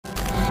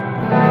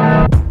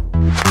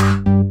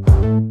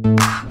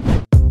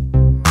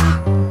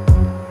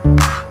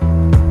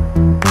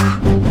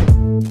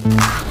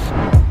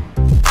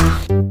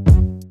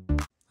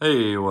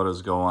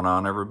is going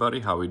on,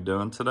 everybody? How we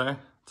doing today?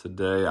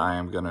 Today I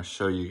am going to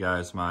show you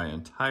guys my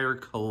entire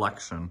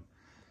collection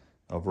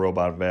of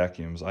robot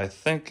vacuums. I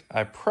think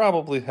I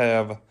probably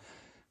have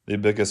the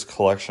biggest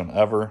collection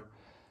ever.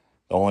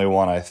 The only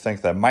one I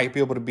think that might be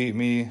able to beat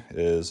me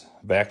is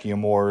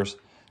Vacuum Wars.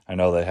 I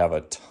know they have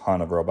a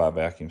ton of robot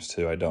vacuums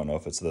too. I don't know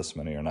if it's this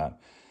many or not.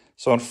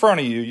 So in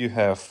front of you, you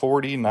have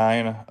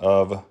 49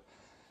 of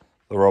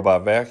the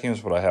robot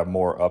vacuums, but I have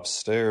more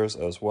upstairs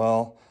as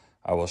well.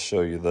 I will show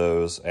you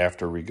those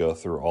after we go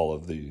through all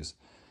of these.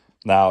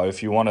 Now,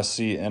 if you want to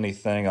see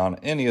anything on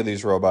any of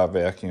these robot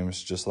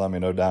vacuums, just let me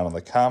know down in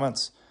the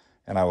comments,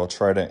 and I will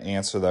try to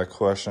answer that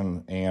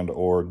question and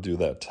or do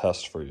that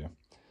test for you.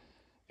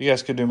 You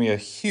guys could do me a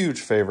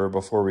huge favor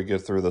before we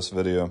get through this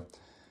video.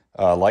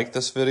 Like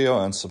this video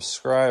and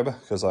subscribe,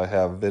 because I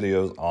have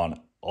videos on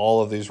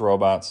all of these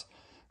robots.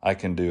 I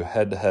can do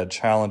head-to-head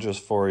challenges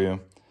for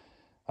you.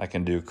 I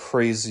can do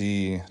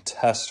crazy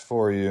tests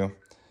for you.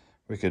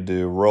 We could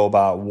do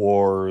robot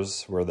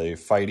wars where they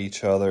fight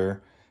each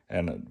other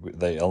and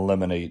they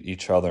eliminate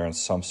each other in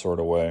some sort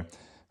of way.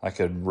 I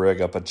could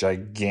rig up a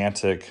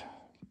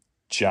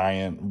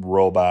giant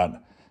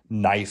robot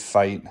knife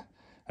fight.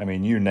 I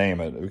mean, you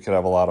name it. We could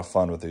have a lot of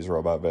fun with these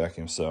robot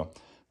vacuums. So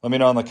let me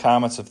know in the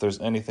comments if there's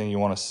anything you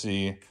want to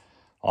see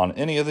on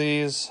any of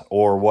these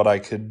or what I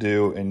could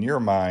do in your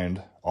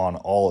mind on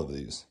all of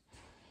these.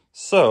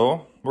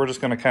 So we're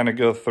just going to kind of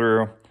go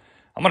through.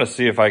 I'm going to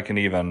see if I can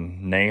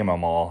even name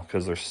them all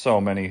because there's so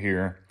many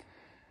here.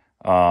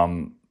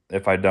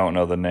 If I don't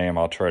know the name,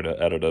 I'll try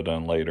to edit it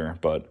in later,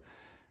 but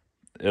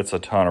it's a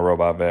ton of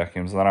robot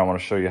vacuums. And then I want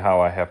to show you how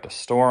I have to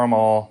store them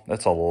all.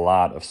 That's a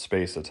lot of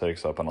space it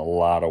takes up and a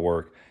lot of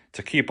work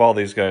to keep all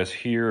these guys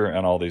here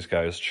and all these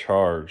guys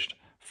charged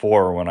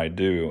for when I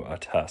do a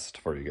test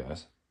for you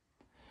guys.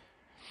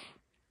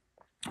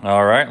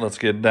 All right, let's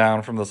get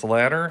down from this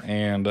ladder,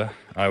 and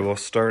I will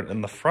start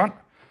in the front.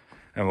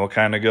 And we'll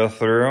kind of go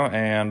through,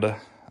 and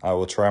I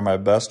will try my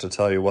best to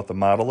tell you what the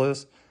model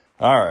is.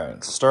 All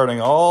right,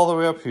 starting all the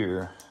way up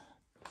here.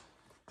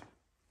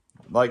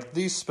 Like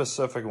these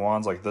specific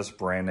ones, like this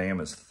brand name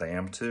is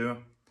Tham2.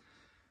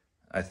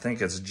 I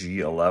think it's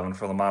G11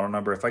 for the model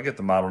number. If I get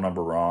the model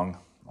number wrong,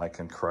 I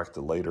can correct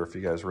it later if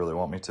you guys really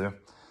want me to.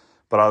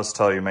 But I'll just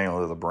tell you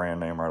mainly the brand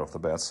name right off the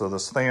bat. So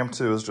this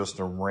Tham2 is just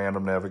a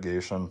random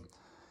navigation,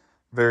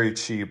 very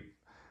cheap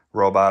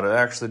robot. It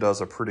actually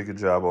does a pretty good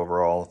job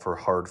overall for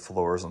hard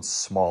floors and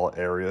small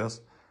areas.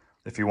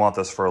 If you want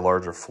this for a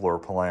larger floor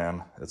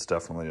plan, it's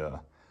definitely a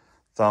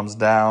thumbs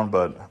down,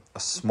 but a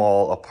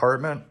small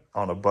apartment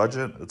on a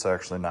budget, it's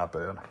actually not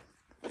bad.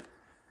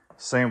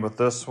 Same with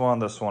this one.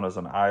 This one is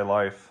an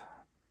ilife.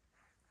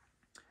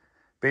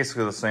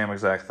 Basically the same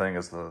exact thing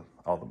as the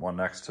one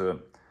next to it.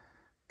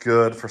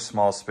 Good for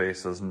small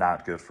spaces,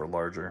 not good for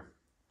larger.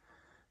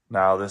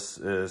 Now this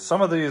is,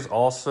 some of these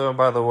also,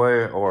 by the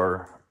way,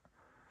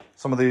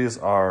 some of these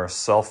are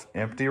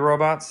self-empty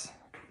robots.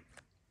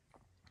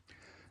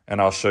 And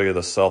I'll show you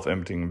the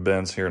self-emptying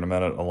bins here in a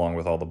minute, along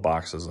with all the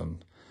boxes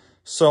and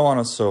so on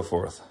and so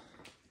forth.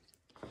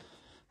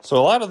 So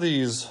a lot of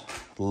these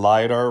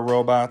LiDAR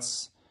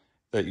robots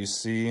that you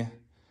see,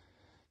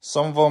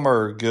 some of them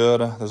are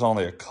good. There's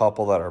only a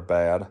couple that are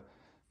bad.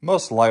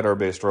 Most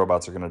LiDAR-based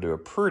robots are going to do a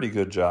pretty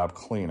good job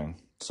cleaning.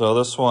 So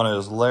this one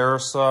is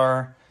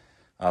Larisar.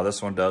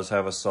 This one does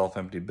have a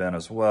self-empty bin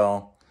as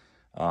well.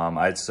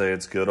 I'd say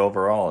it's good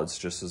overall. It's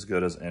just as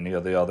good as any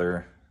of the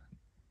other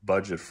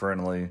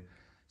budget-friendly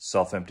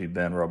self-empty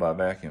bin robot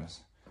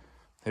vacuums.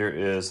 Here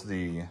is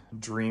the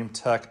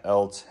Dreametech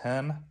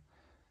L10.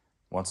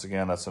 Once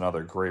again, that's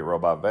another great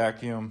robot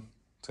vacuum.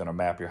 It's going to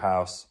map your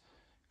house,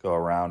 go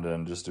around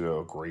and just do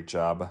a great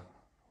job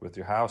with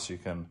your house. You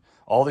can,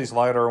 all these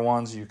LiDAR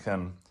ones, you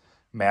can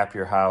map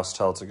your house,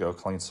 tell it to go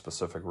clean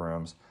specific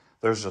rooms.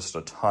 There's just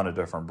a ton of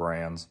different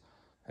brands,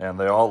 and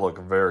they all look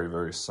very,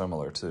 very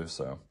similar too,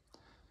 so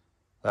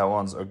that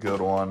one's a good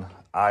one.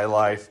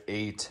 ilife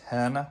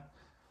A10,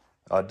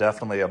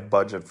 definitely a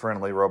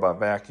budget-friendly robot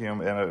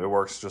vacuum, and it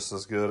works just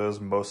as good as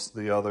most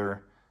of the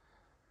other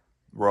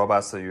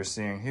robots that you're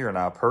seeing here.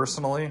 Now,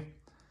 personally,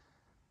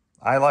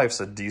 ilife's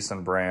a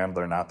decent brand.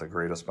 They're not the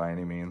greatest by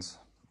any means.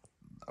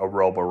 A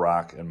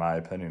Roborock, in my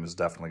opinion, is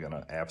definitely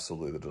going to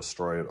absolutely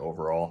destroy it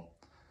overall.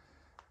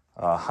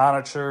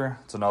 Honiture,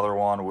 it's another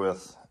one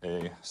with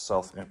a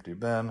self-empty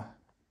bin.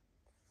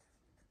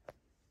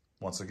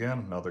 Once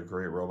again, another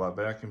great robot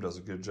vacuum, does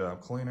a good job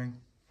cleaning.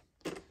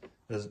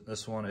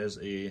 This one is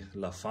a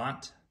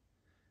Lafont.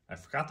 I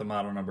forgot the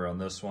model number on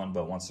this one,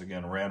 but once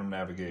again, random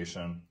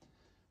navigation,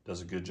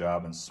 does a good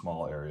job in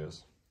small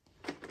areas.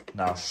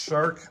 Now,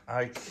 Shark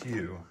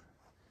IQ.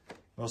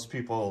 Most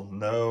people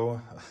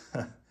know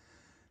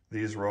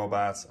these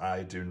robots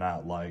I do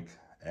not like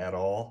at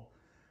all.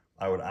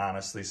 I would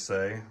honestly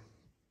say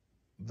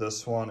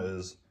this one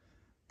is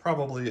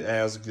probably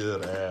as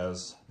good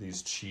as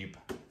these cheap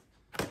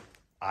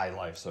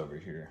ilifes over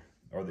here,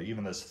 or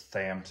even this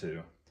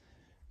Tham2.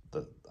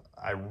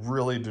 I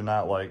really do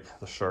not like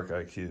the Shark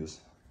IQs.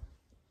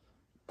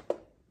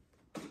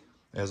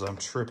 As I'm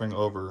tripping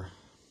over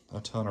a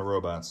ton of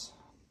robots.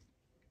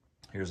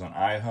 Here's an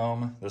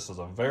iHome. This is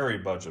a very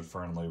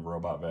budget-friendly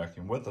robot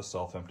vacuum with a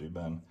self-empty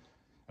bin,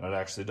 and it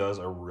actually does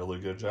a really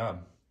good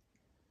job.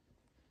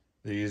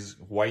 These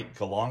white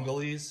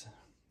galongalis,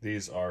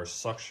 these are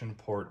suction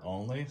port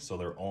only, so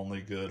they're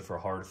only good for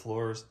hard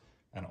floors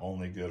and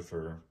only good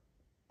for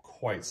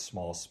quite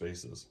small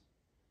spaces.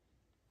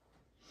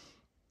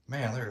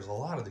 Man, there's a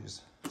lot of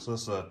these. So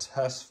this is a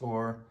test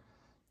for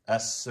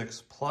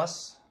S6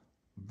 Plus.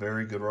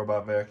 Very good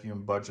robot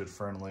vacuum, budget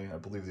friendly. I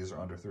believe these are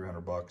under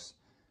 300 bucks,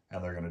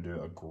 and they're gonna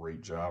do a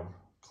great job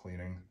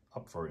cleaning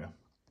up for you.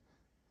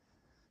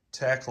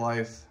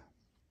 Tacklife,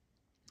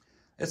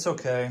 it's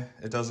okay.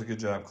 It does a good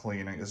job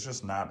cleaning. It's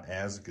just not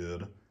as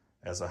good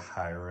as a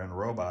higher end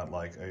robot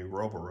like a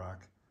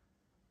Roborock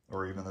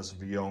or even this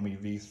Viomi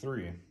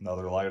V3.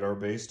 Another LiDAR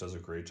base, does a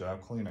great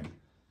job cleaning.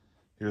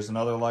 Here's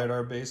another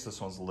LiDAR base.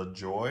 This one's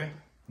LaJoy.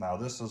 Now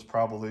this is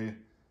probably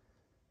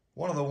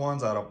one of the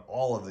ones out of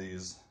all of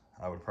these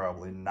I would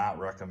probably not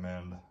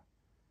recommend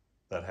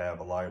that have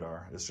a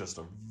LiDAR. It's just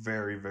a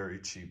very, very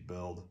cheap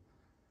build,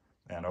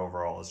 and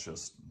overall it's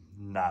just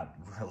not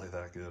really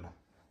that good.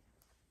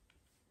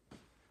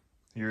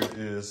 Here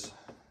is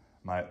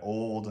my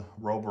old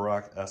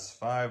Roborock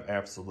S5.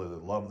 Absolutely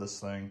love this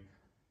thing.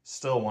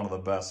 Still one of the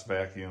best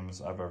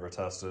vacuums I've ever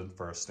tested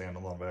for a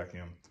standalone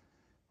vacuum.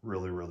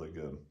 Really, really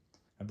good.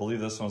 I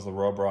believe this one's the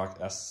Roborock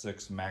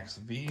S6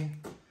 maxv.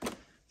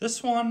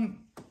 This one,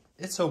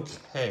 it's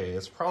okay.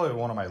 It's probably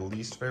one of my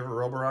least favorite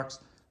Roborocks.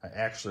 I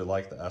actually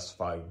like the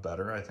S5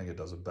 better. I think it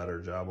does a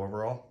better job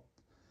overall.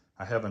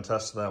 I haven't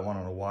tested that one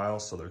in a while,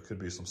 so there could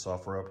be some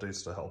software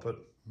updates to help it.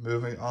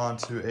 Moving on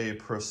to a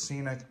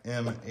proscenic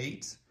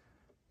M8.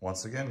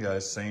 Once again,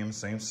 guys,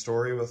 same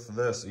story with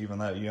this, even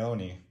that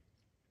Yoni.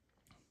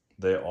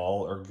 They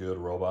all are good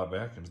robot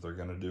vacuums. They're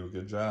gonna do a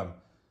good job.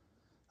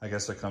 I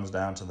guess it comes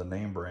down to the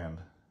name brand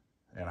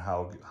and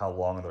how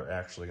long they're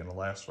actually gonna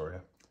last for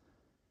you.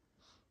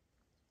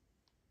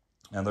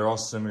 And they're all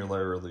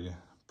similarly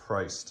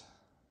priced.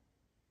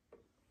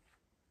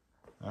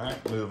 All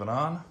right, moving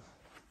on.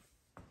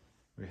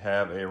 We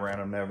have a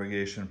random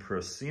navigation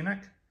proscenic.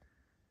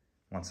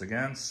 Once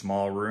again,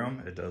 small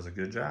room, it does a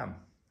good job.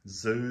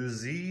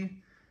 Zuzi,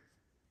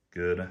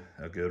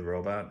 a good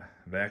robot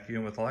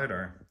vacuum with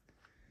LiDAR.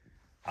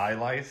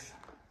 ilife,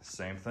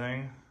 same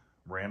thing,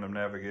 random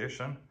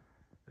navigation.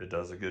 It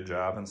does a good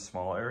job in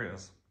small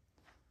areas.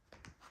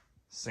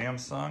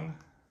 Samsung,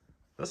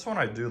 this one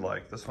I do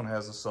like. This one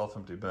has a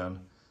self-empty bin.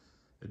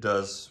 It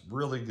does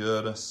really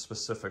good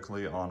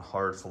specifically on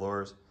hard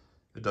floors.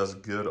 It does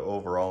good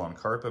overall on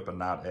carpet, but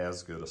not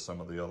as good as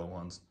some of the other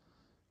ones.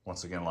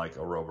 Once again, like a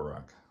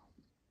Roborock.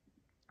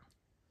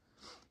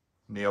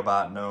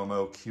 Neabot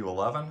Nomo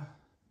Q11,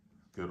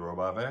 good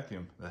robot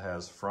vacuum. It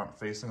has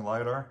front-facing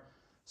LiDAR,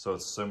 so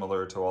it's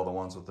similar to all the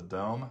ones with the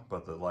dome,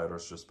 but the LiDAR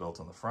is just built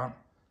in the front.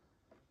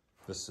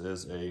 This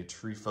is a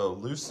Trifo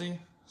Lucy,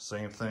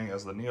 same thing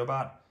as the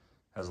Neabot,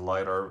 has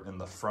LiDAR in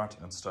the front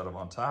instead of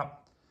on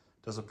top.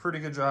 Does a pretty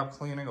good job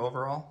cleaning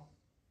overall.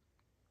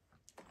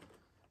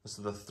 This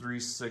is the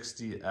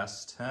 360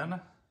 S10.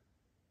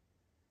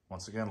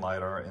 Once again,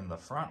 LiDAR in the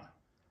front.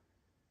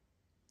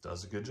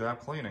 Does a good job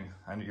cleaning.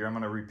 And I'm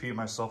gonna repeat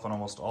myself on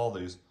almost all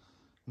these.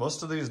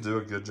 Most of these do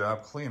a good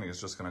job cleaning. It's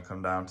just gonna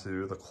come down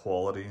to the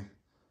quality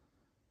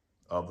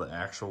of the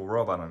actual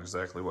robot and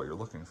exactly what you're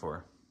looking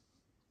for.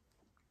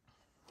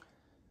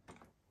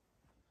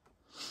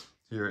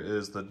 Here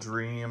is the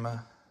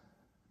Dreame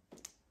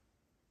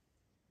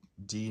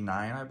D9,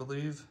 I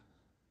believe.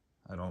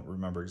 I don't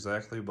remember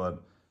exactly,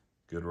 but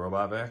good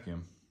robot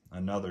vacuum.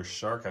 Another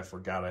Shark, I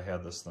forgot I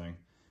had this thing.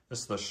 This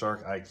is the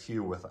Shark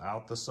IQ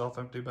without the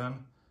self-empty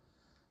bin.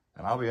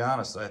 And I'll be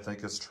honest, I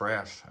think it's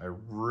trash. I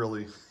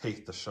really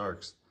hate the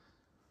Sharks.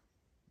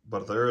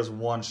 But there is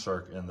one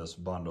Shark in this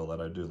bundle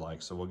that I do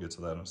like, so we'll get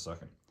to that in a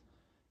second.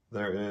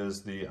 There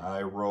is the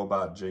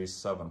iRobot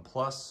J7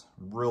 Plus.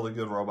 Really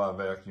good robot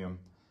vacuum.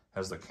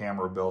 Has the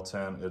camera built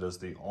in. It is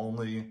the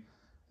only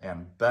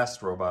and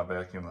best robot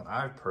vacuum that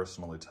I've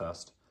personally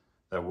tested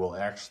that will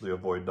actually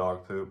avoid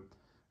dog poop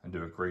and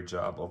do a great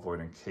job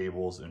avoiding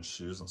cables and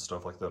shoes and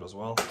stuff like that as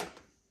well.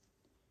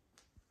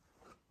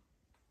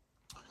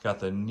 Got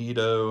the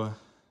Neato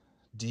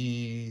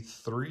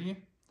D3.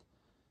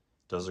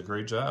 Does a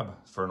great job.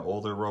 For an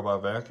older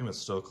robot vacuum, it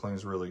still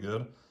cleans really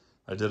good.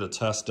 I did a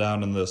test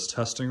down in this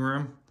testing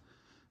room,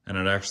 and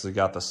it actually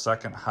got the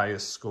second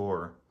highest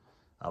score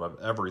out of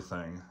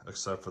everything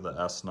except for the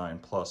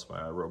S9 Plus by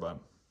iRobot.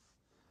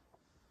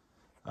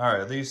 All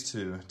right, these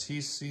two,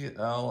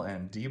 TCL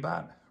and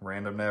Deebot,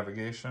 random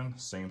navigation,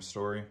 same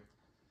story.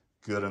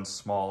 Good in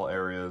small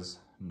areas,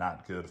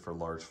 not good for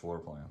large floor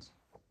plans.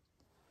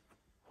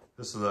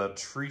 This is a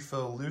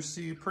Trifo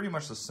Lucy, pretty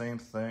much the same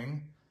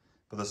thing,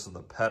 but this is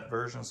the pet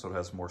version, so it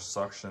has more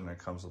suction and it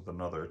comes with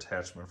another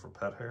attachment for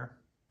pet hair.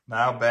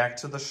 Now back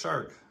to the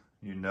Shark.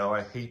 You know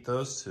I hate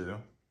those two.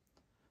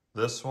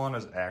 This one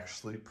is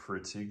actually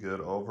pretty good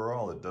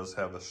overall. It does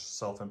have a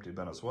self-empty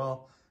bin as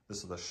well.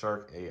 This is the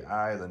Shark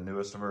AI, the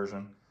newest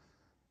version.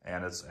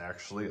 and it's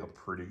actually a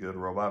pretty good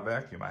robot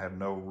vacuum. I have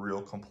no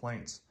real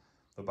complaints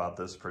about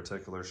this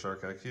particular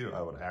Shark IQ.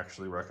 I would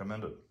actually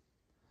recommend it.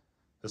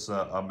 This is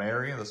a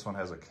Mary. This one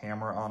has a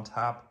camera on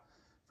top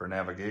for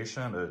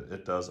navigation.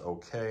 It does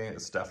okay.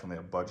 It's definitely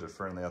a budget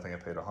friendly. I think I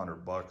paid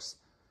 $100.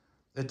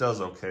 It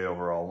does okay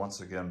overall.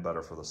 Once again,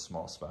 better for the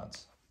small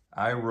spots.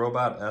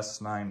 iRobot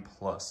S9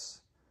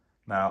 Plus.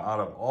 Now, out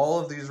of all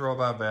of these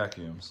robot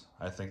vacuums,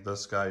 I think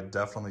this guy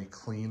definitely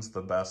cleans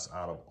the best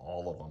out of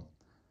all of them.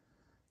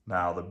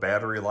 Now, the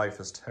battery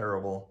life is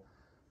terrible.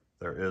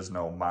 There is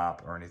no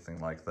mop or anything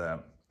like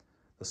that.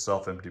 The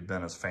self-empty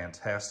bin is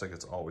fantastic.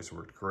 It's always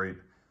worked great.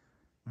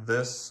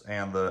 This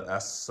and the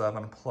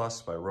S7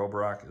 Plus by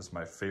Roborock is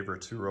my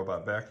favorite two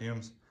robot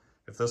vacuums.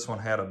 If this one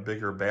had a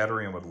bigger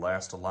battery and would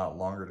last a lot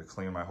longer to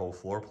clean my whole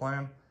floor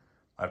plan,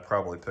 I'd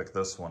probably pick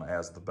this one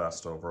as the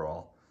best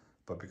overall.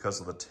 But because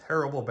of the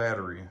terrible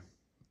battery,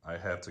 I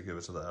have to give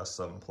it to the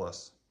S7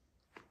 Plus.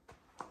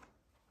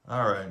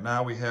 All right,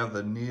 now we have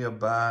the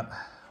Neabot.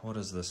 What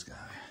is this guy?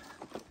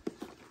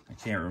 I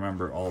can't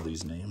remember all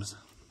these names.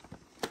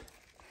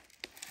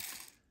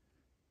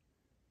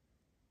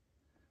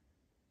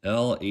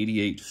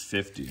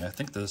 L8850. I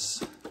think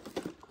this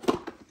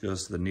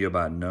goes to the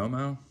Deebot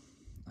Neato.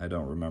 I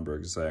don't remember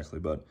exactly,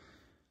 but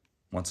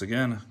once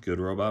again, good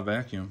robot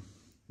vacuum.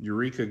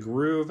 Eureka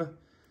Groove.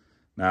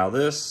 Now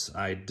this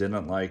I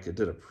didn't like. It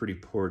did a pretty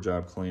poor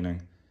job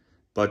cleaning.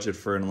 Budget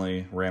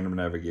friendly, random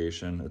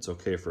navigation. It's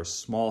okay for a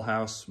small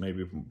house,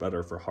 maybe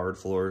better for hard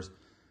floors,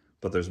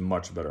 but there's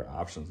much better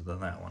options than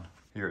that one.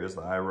 Here is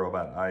the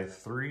iRobot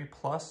i3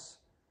 Plus.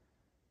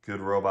 Good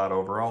robot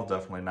overall,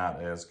 definitely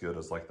not as good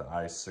as like the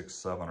i6,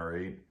 7, or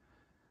 8,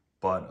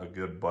 but a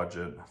good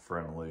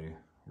budget-friendly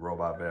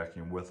robot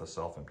vacuum with a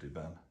self-empty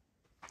bin.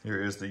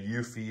 Here is the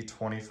eufy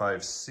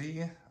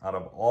 25C. Out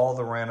of all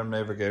the random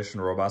navigation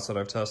robots that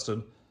I've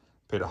tested,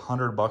 paid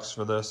 $100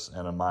 for this,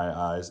 and in my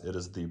eyes, it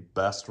is the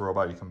best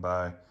robot you can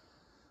buy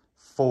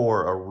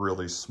for a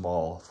really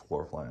small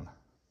floor plan.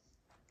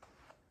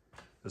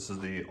 This is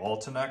the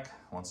Ultineck,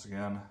 once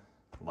again,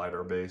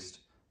 LiDAR-based.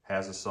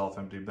 Has a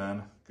self-empty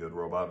bin, good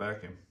robot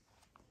vacuum.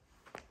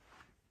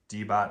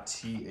 Deebot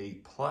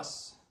T8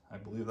 Plus, I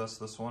believe that's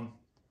this one.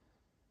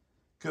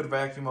 Good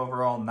vacuum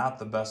overall, not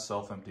the best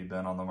self-empty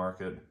bin on the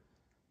market.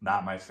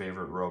 Not my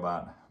favorite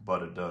robot,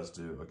 but it does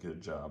do a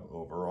good job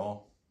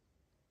overall.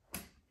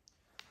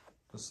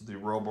 This is the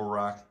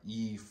Roborock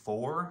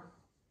E4,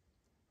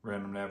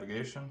 random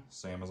navigation,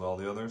 same as all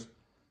the others.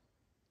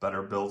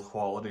 Better build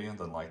quality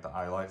than like the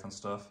ilife and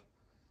stuff,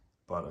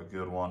 but a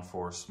good one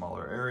for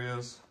smaller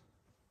areas.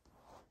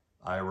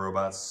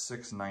 iRobot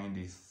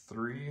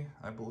 693,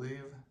 I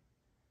believe.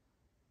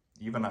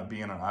 Even not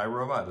being an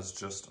iRobot is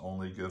just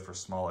only good for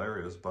small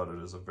areas, but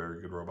it is a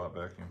very good robot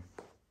vacuum.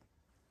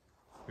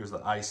 Here's the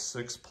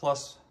i6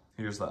 Plus.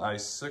 Here's the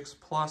i6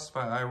 Plus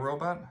by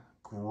iRobot.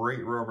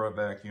 Great robot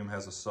vacuum,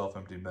 has a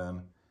self-empty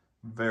bin.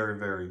 Very,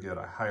 very good.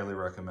 I highly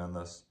recommend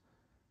this.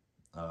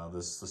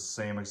 This is the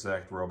same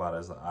exact robot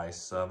as the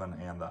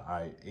i7 and the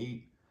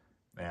i8,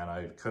 and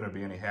I couldn't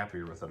be any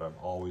happier with it. I've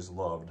always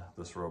loved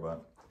this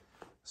robot.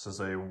 This is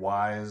a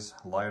wyze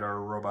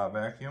LiDAR robot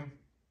vacuum.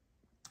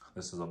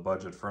 This is a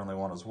budget-friendly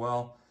one as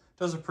well.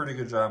 Does a pretty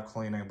good job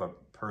cleaning,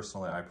 but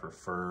personally I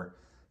prefer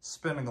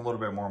spending a little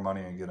bit more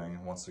money and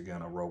getting, once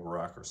again, a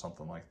Roborock or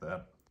something like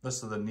that.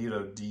 This is the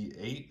Neato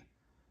D8.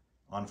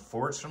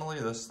 Unfortunately,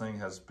 this thing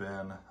has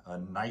been a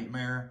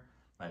nightmare.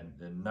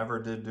 It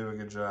never did do a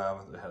good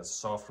job. It has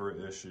software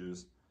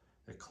issues.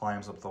 It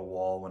climbs up the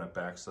wall when it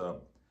backs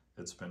up.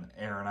 It's been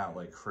airing out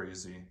like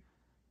crazy.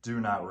 Do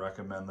not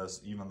recommend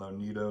this, even though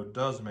Neato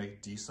does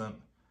make decent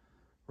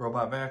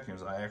robot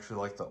vacuums. I actually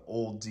like the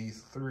old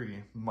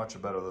D3 much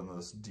better than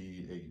this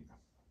D8.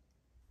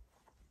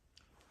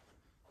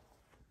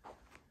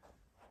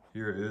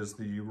 Here is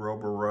the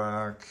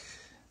Roborock.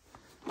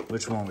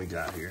 Which one we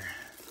got here?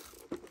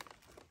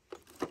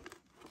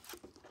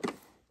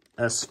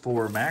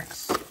 S4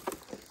 Max.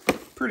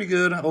 Pretty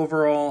good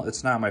overall.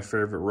 It's not my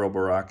favorite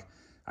Roborock.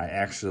 I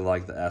actually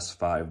like the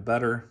S5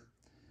 better.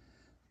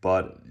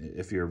 But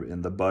if you're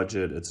in the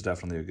budget, it's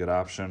definitely a good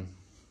option.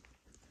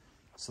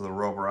 So the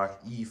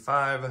Roborock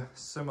E5,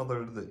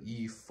 similar to the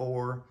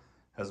E4,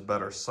 has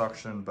better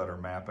suction, better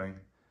mapping.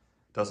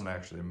 Doesn't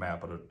actually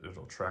map, but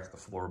it'll track the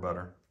floor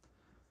better.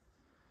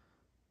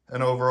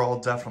 And overall,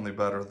 definitely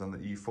better than the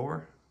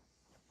E4.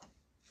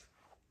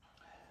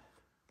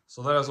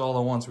 So that is all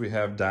the ones we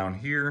have down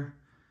here.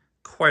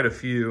 Quite a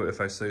few, if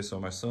I say so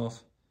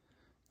myself.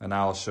 And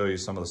now I'll show you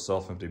some of the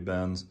self-empty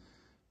bins,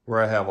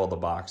 where I have all the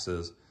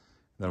boxes,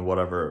 then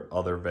whatever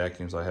other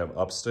vacuums I have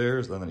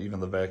upstairs, and then even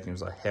the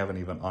vacuums I haven't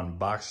even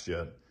unboxed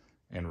yet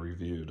and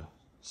reviewed.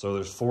 So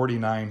there's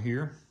 49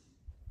 here.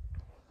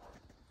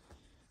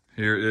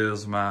 Here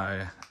is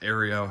my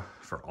area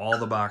for all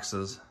the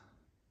boxes,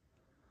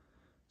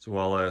 as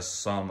well as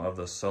some of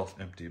the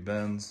self-empty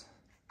bins.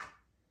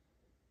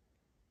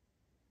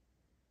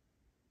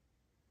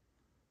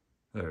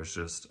 There's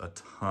just a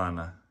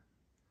ton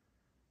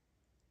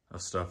of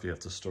stuff you have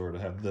to store to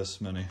have this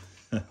many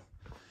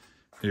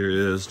Here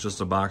is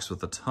just a box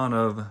with a ton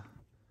of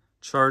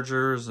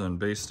chargers and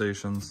base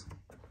stations.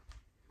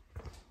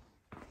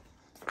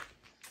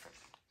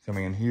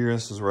 Coming in here,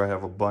 this is where I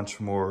have a bunch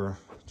more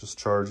just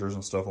chargers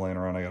and stuff laying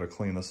around. I gotta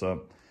clean this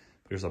up.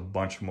 There's a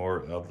bunch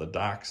more of the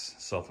docks,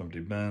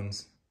 self-empty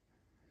bins.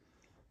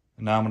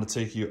 And now I'm gonna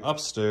take you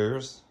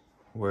upstairs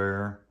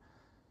where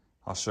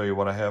I'll show you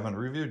what I haven't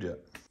reviewed yet.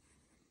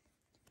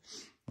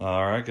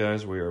 All right,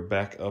 guys, we are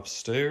back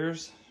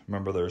upstairs.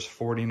 Remember, there's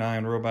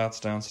 49 robots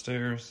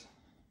downstairs.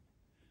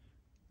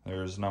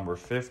 There's number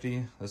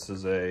 50. This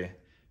is a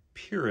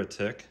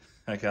Puritic.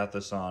 I got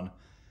this on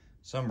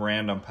some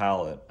random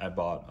pallet I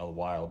bought a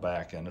while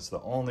back, and it's the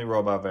only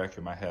robot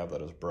vacuum I have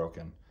that is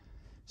broken.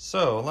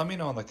 So let me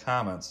know in the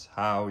comments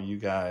how you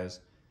guys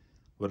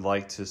would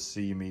like to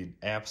see me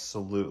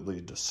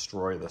absolutely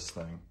destroy this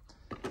thing.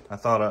 I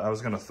thought I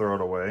was gonna throw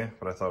it away,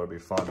 but I thought it'd be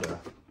fun to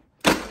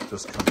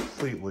just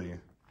completely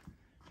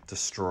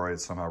destroy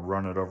it somehow,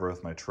 run it over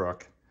with my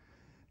truck,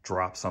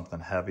 drop something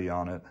heavy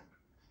on it.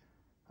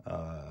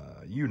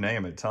 You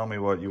name it, tell me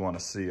what you want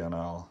to see and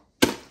I'll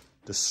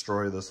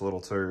destroy this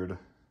little turd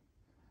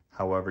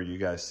however you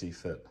guys see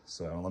fit.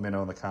 So let me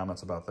know in the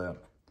comments about that.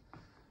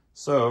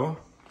 So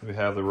we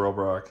have the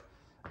Roborock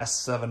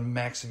S7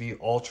 maxv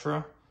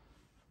Ultra.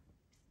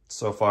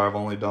 So far I've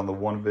only done the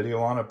one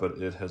video on it, but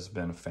it has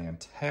been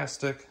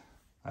fantastic.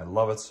 I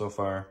love it so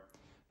far.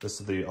 This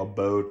is the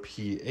Abode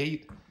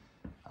P8.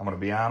 I'm gonna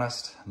be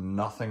honest,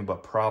 nothing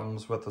but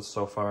problems with it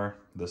so far.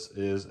 This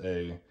is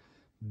a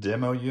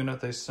demo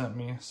unit they sent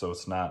me, so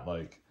it's not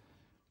like,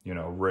 you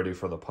know, ready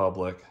for the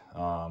public.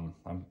 I'm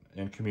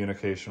in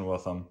communication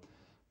with them,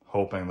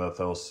 hoping that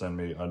they'll send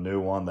me a new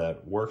one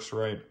that works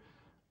right,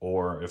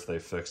 or if they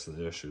fix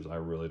the issues. I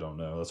really don't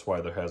know. That's why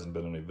there hasn't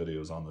been any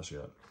videos on this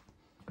yet.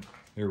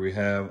 Here we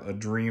have a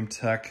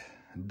Dreametech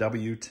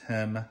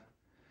W10,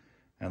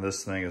 and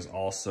this thing is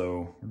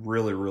also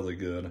really, really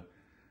good.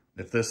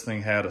 If this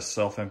thing had a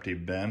self-empty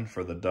bin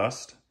for the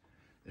dust,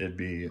 it'd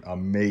be a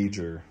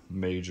major,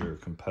 major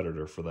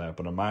competitor for that.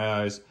 But in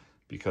my eyes,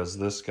 because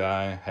this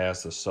guy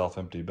has the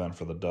self-empty bin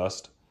for the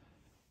dust,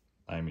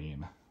 I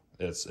mean,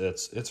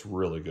 it's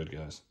really good,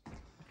 guys.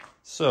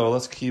 So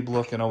let's keep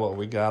looking at what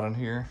we got in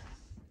here.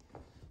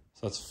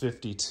 So that's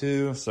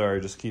 52.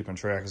 Sorry, just keeping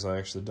track because I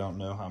actually don't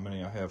know how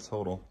many I have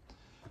total.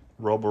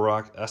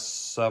 Roborock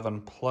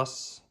S7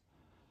 Plus.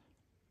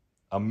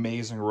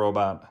 Amazing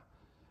robot.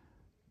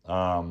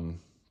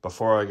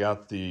 Before I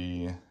got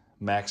the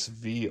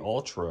maxv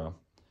Ultra,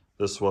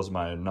 this was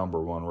my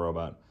 #1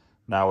 robot.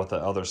 Now with the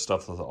other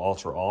stuff that the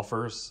Ultra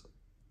offers,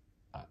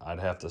 I'd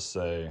have to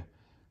say,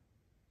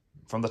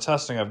 from the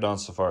testing I've done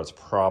so far, it's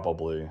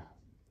probably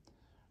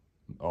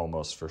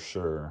almost for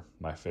sure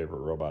my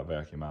favorite robot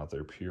vacuum out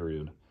there,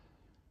 period.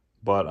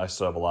 But I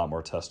still have a lot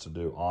more tests to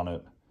do on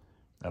it,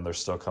 and they're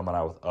still coming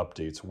out with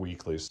updates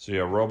weekly. So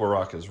yeah,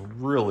 Roborock is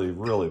really,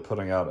 really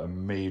putting out a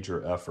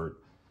major effort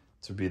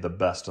to be the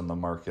best in the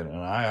market,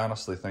 and I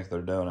honestly think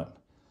they're doing it.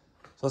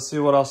 So let's see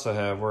what else I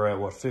have. We're at,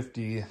 what,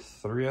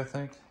 53, I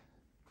think?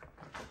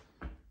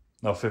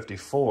 No,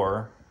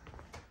 54.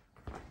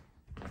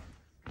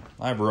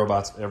 I have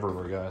robots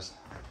everywhere, guys.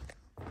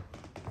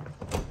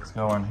 Let's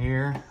go in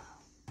here.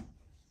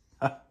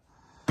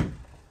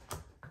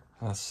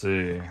 Let's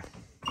see.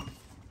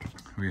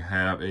 We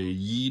have a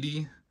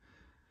Yeetie.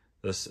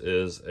 This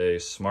is a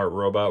smart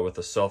robot with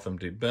a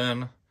self-empty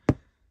bin.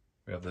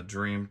 We have the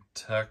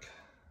Dreametech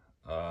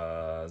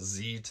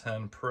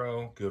Z10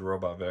 Pro, good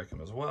robot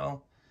vacuum as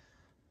well.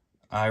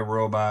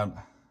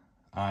 iRobot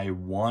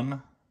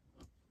i1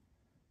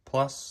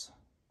 Plus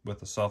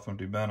with a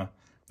self-empty bin.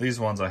 These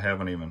ones I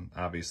haven't even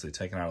obviously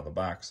taken out of the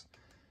box.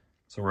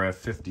 So we're at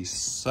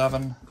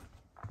 57. Is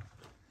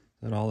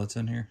that all that's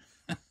in here?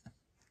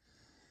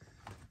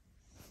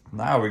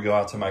 Now we go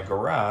out to my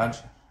garage.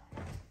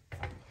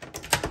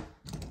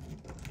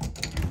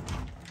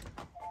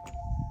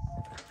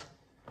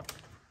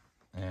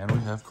 And we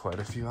have quite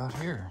a few out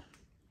here.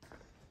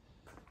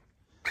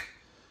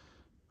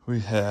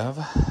 We have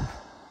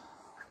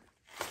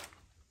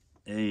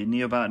a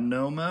neabot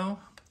Nomo.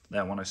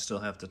 That one I still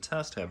have to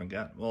test. Haven't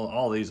got, well,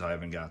 all these I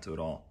haven't got to at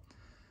all.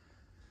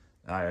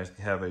 I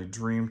have a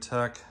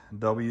Dreametech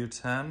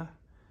W10.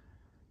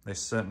 They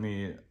sent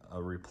me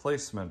a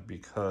replacement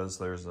because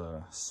there's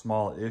a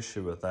small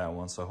issue with that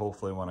one. So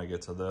hopefully when I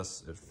get to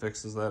this, it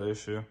fixes that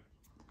issue.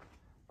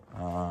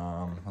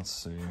 Let's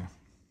see.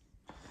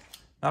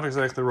 Not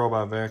exactly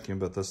robot vacuum,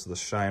 but this is the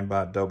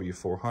ShineBot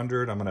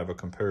W400. I'm gonna have a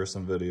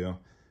comparison video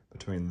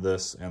between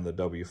this and the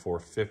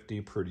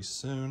W450 pretty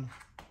soon.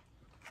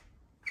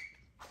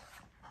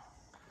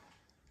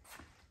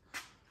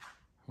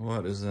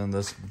 What is in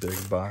this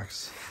big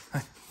box?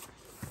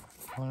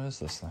 What is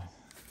this thing?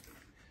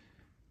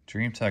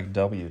 Dreametech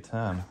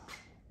W10.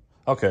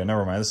 Okay,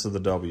 never mind. This is the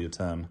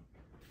W10.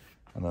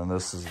 And then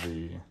this is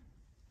the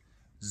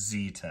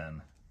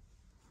Z10.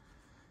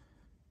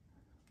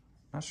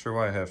 Not sure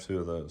why I have two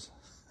of those,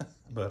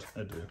 but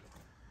I do.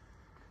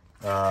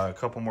 A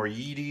couple more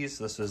Yeeties.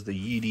 This is the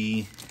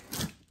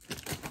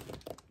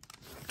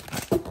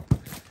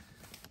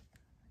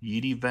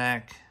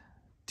Yetivac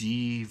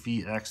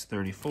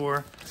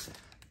DVX34.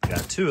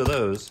 Got 2 of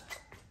those.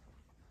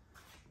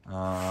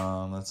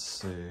 Let's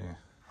see.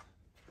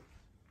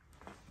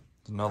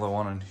 Another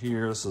one in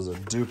here. This is a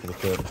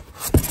duplicate.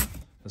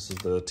 This is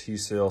the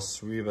T-Sale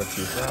Swiva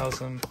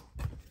 2000.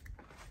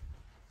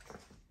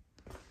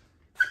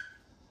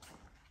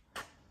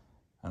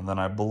 And then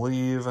I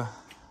believe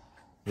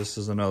this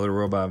is another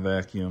robot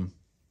vacuum.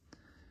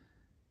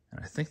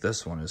 And I think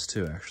this one is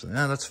too, actually.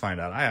 Let's find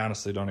out. I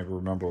honestly don't even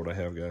remember what I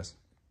have, guys.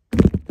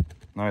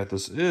 All right,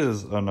 this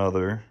is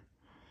another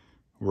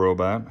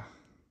robot.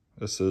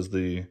 This is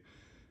the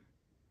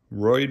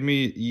dreame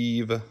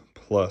Eve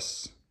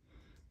Plus.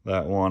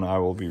 That one I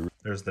will be...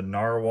 There's the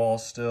narwal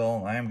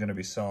still. I am going to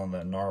be selling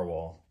that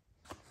narwal.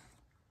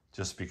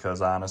 Just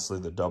because, honestly,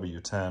 the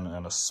W10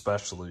 and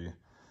especially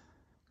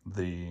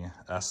the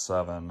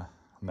S7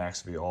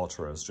 maxv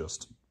Ultra is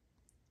just...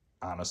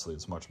 Honestly,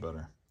 it's much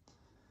better.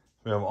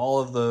 We have all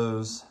of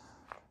those.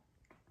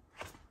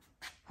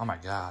 Oh my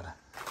God.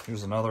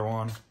 Here's another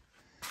one.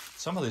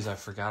 Some of these I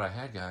forgot I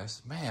had,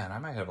 guys. Man, I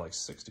might have like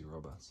 60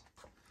 robots.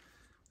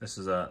 This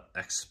is a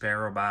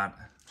Experobot,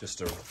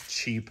 just a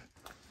cheap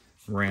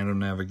random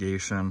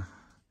navigation.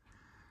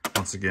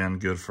 Once again,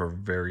 good for a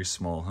very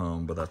small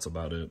home, but that's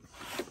about it.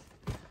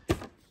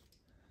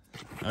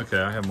 Okay,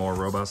 I have more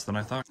robots than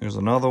I thought. Here's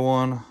another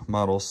one,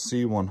 model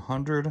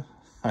C100.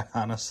 I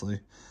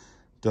honestly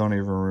don't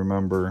even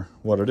remember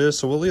what it is,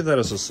 so we'll leave that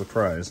as a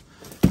surprise.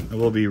 I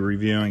will be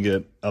reviewing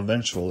it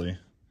eventually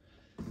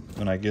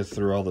when I get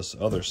through all this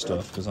other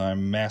stuff, because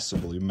I'm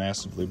massively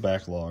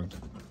backlogged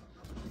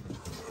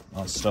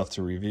on stuff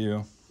to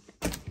review.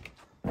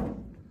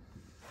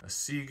 A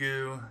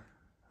Seagoo.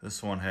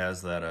 This one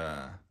has that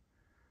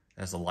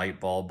has a light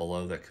bulb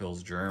below that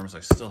kills germs. I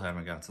still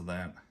haven't got to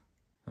that.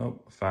 Oh,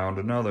 found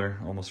another.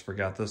 Almost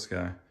forgot this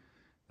guy.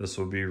 This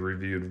will be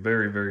reviewed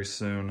very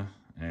soon,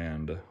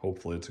 and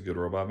hopefully it's a good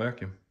robot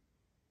vacuum.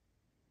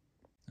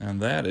 And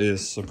that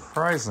is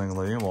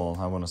surprisingly, well,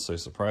 I wouldn't say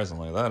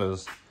surprisingly, that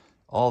is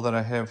all that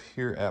I have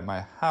here at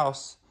my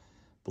house.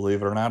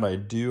 Believe it or not, I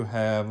do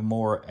have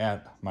more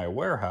at my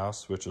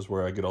warehouse, which is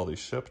where I get all these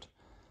shipped.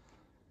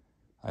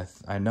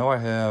 I know I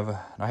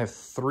have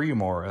 3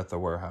 more at the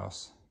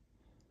warehouse.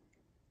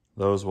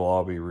 Those will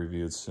all be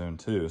reviewed soon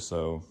too.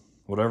 So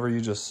whatever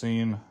you just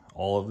seen,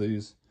 all of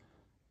these,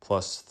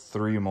 plus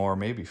 3 more,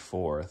 maybe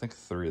 4. I think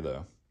 3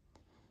 though.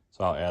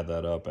 So I'll add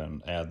that up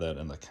and add that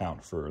in the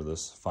count for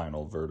this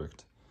final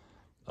verdict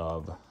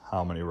of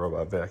how many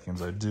robot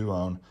vacuums I do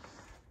own.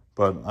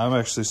 But I'm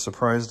actually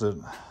surprised at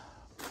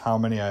how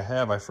many I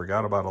have. I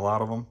forgot about a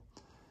lot of them.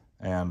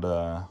 And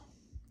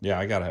yeah,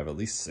 I gotta have at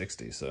least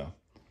 60. So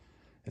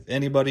if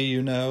anybody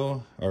you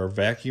know, or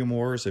Vacuum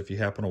Wars, if you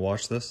happen to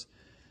watch this,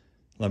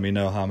 let me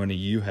know how many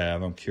you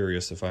have. I'm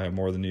curious if I have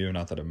more than you.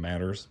 Not that it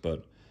matters,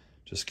 but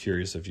just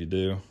curious if you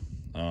do.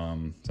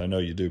 I know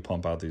you do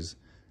pump out these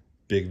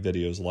big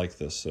videos like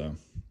this. So,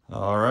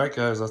 all right,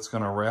 guys, that's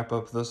gonna wrap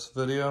up this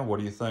video. What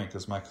do you think?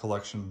 Is my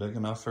collection big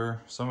enough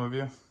for some of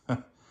you?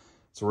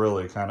 It's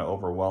really kind of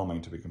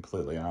overwhelming, to be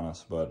completely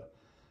honest, but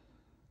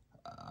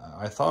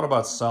I thought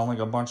about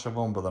selling a bunch of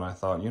them, but then I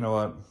thought, you know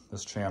what?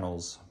 This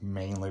channel's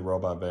mainly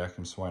robot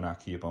vacuums, so why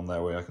not keep them?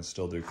 That way I can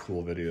still do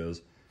cool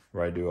videos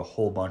where I do a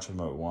whole bunch of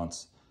them at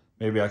once.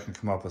 Maybe I can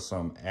come up with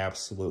some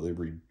absolutely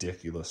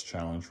ridiculous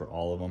challenge for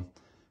all of them.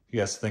 If you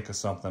guys think of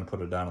something,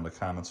 put it down in the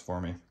comments for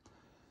me.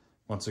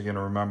 Once again,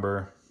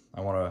 remember,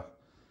 I want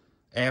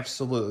to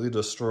absolutely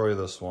destroy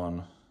this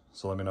one.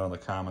 So let me know in the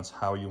comments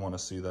how you want to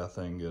see that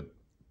thing get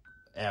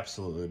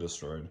absolutely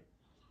destroyed.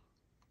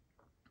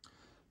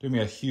 Do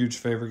me a huge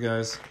favor,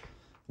 guys.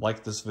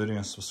 Like this video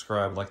and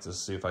subscribe. I'd like to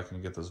see if I can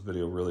get this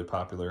video really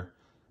popular.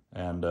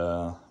 And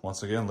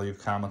once again,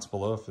 leave comments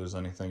below if there's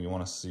anything you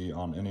want to see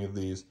on any of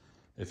these.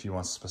 If you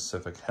want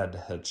specific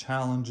head-to-head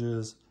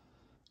challenges,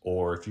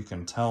 or if you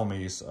can tell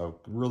me a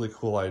really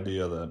cool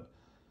idea that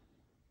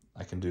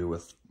I can do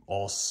with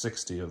all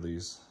 60 of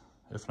these,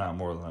 if not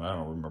more than that. I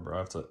don't remember. I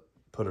have to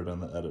put it in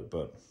the edit,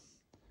 but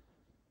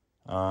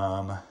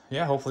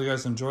yeah, hopefully you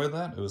guys enjoyed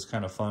that. It was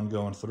kind of fun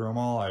going through them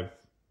all. I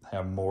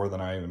have more than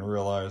I even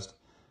realized.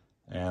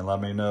 And let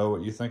me know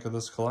what you think of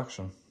this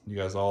collection. You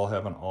guys all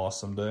have an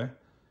awesome day, and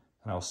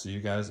I'll see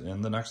you guys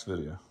in the next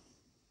video.